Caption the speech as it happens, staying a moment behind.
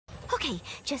Okay,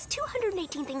 just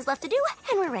 218 things left to do,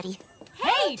 and we're ready.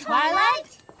 Hey,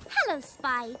 Twilight! Hello,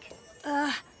 Spike.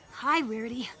 Hi,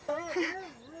 Rarity.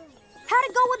 How'd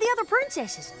it go with the other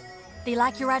princesses? They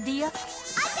like your idea? I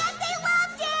bet they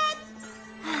loved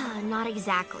it! Not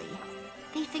exactly.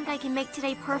 They think I can make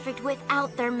today perfect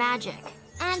without their magic.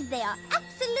 And they are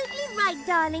absolutely right,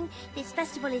 darling. This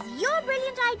festival is your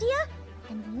brilliant idea,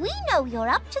 and we know you're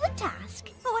up to the task.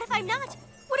 But what if I'm not?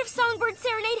 What if Songbird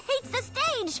Serenade hates the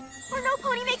stage? Or No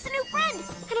Pony makes a new friend?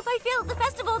 And if I fail at the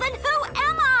festival, then who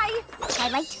am I?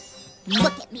 Twilight,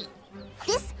 look at me.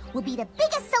 This will be the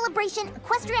biggest celebration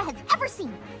Equestria has ever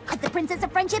seen. As the Princess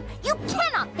of Friendship, you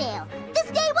cannot fail.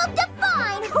 This day will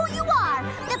define who you are.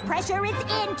 The pressure is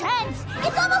intense.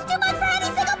 It's almost too much for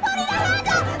any single pony to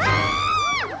handle.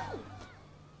 Ah!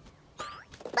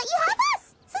 But you have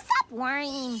us, so stop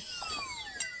worrying.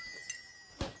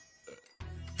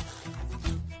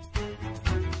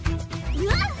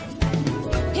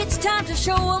 It's time to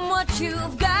show them what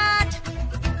you've got.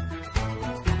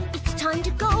 It's time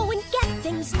to go and get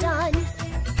things done.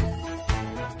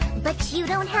 But you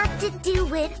don't have to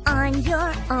do it on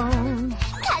your own.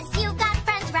 'Cause you got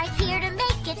friends right here to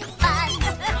make it fun.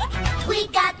 We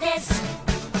got this.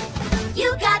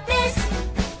 You got this.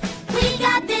 We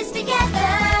got this together.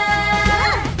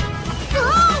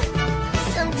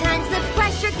 Sometimes the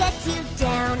pressure gets you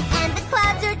down and the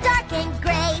clouds are dark and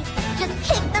gray. Just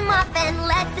kick them off and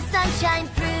let the sun shine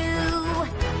through.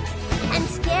 And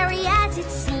scary as it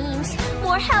seems,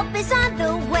 more help is on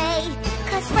the way.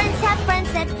 'Cause friends have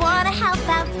friends that want to help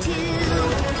out too.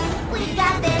 We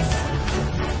got this.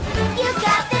 You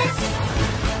got this.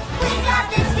 We got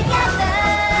this together.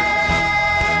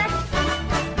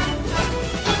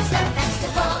 It's the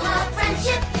festival of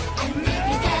friendship, and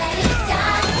maybe that it's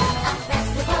done. A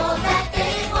festival that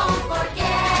they won't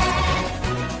forget.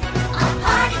 A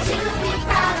party to be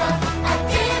proud of, a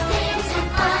day of games and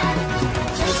fun.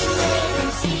 Just wait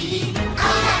and see a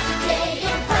happy day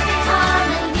in perfect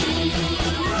harmony.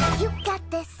 You got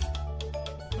this.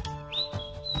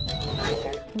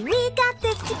 We got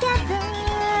this together.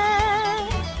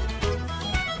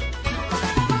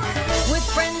 With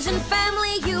friends and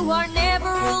family, you are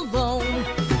never alone.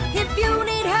 If you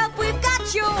need help, we've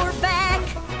got your back.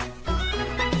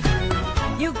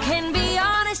 You can be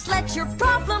honest, let your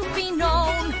problems be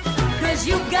known. 'Cause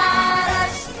you got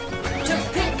us to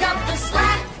pick up the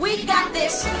slack. We got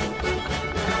this.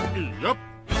 Yup.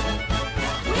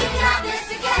 We got this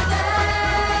together.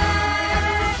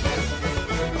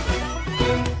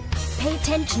 Pay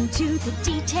attention to the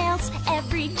details.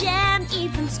 Every jam,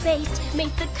 even spaced.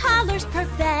 Make the colors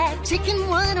perfect. Taking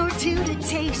one or two to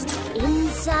taste.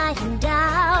 Inside and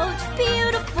out,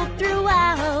 beautiful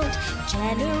throughout.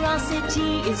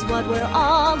 Generosity is what we're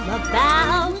all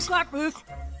about. Clark Booth.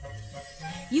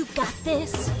 You got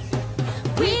this.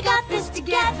 We got this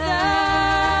together.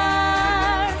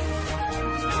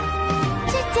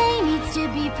 Today needs to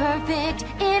be perfect.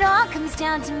 It all comes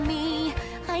down to me.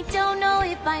 I don't know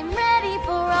if I'm ready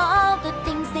for all the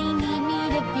things they need me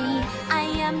to be. I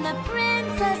am the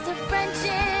princess of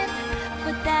friendship,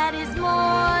 but that is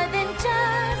more than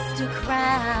just a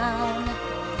crown.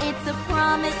 It's a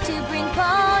promise to bring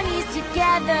ponies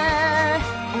together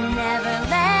and never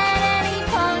let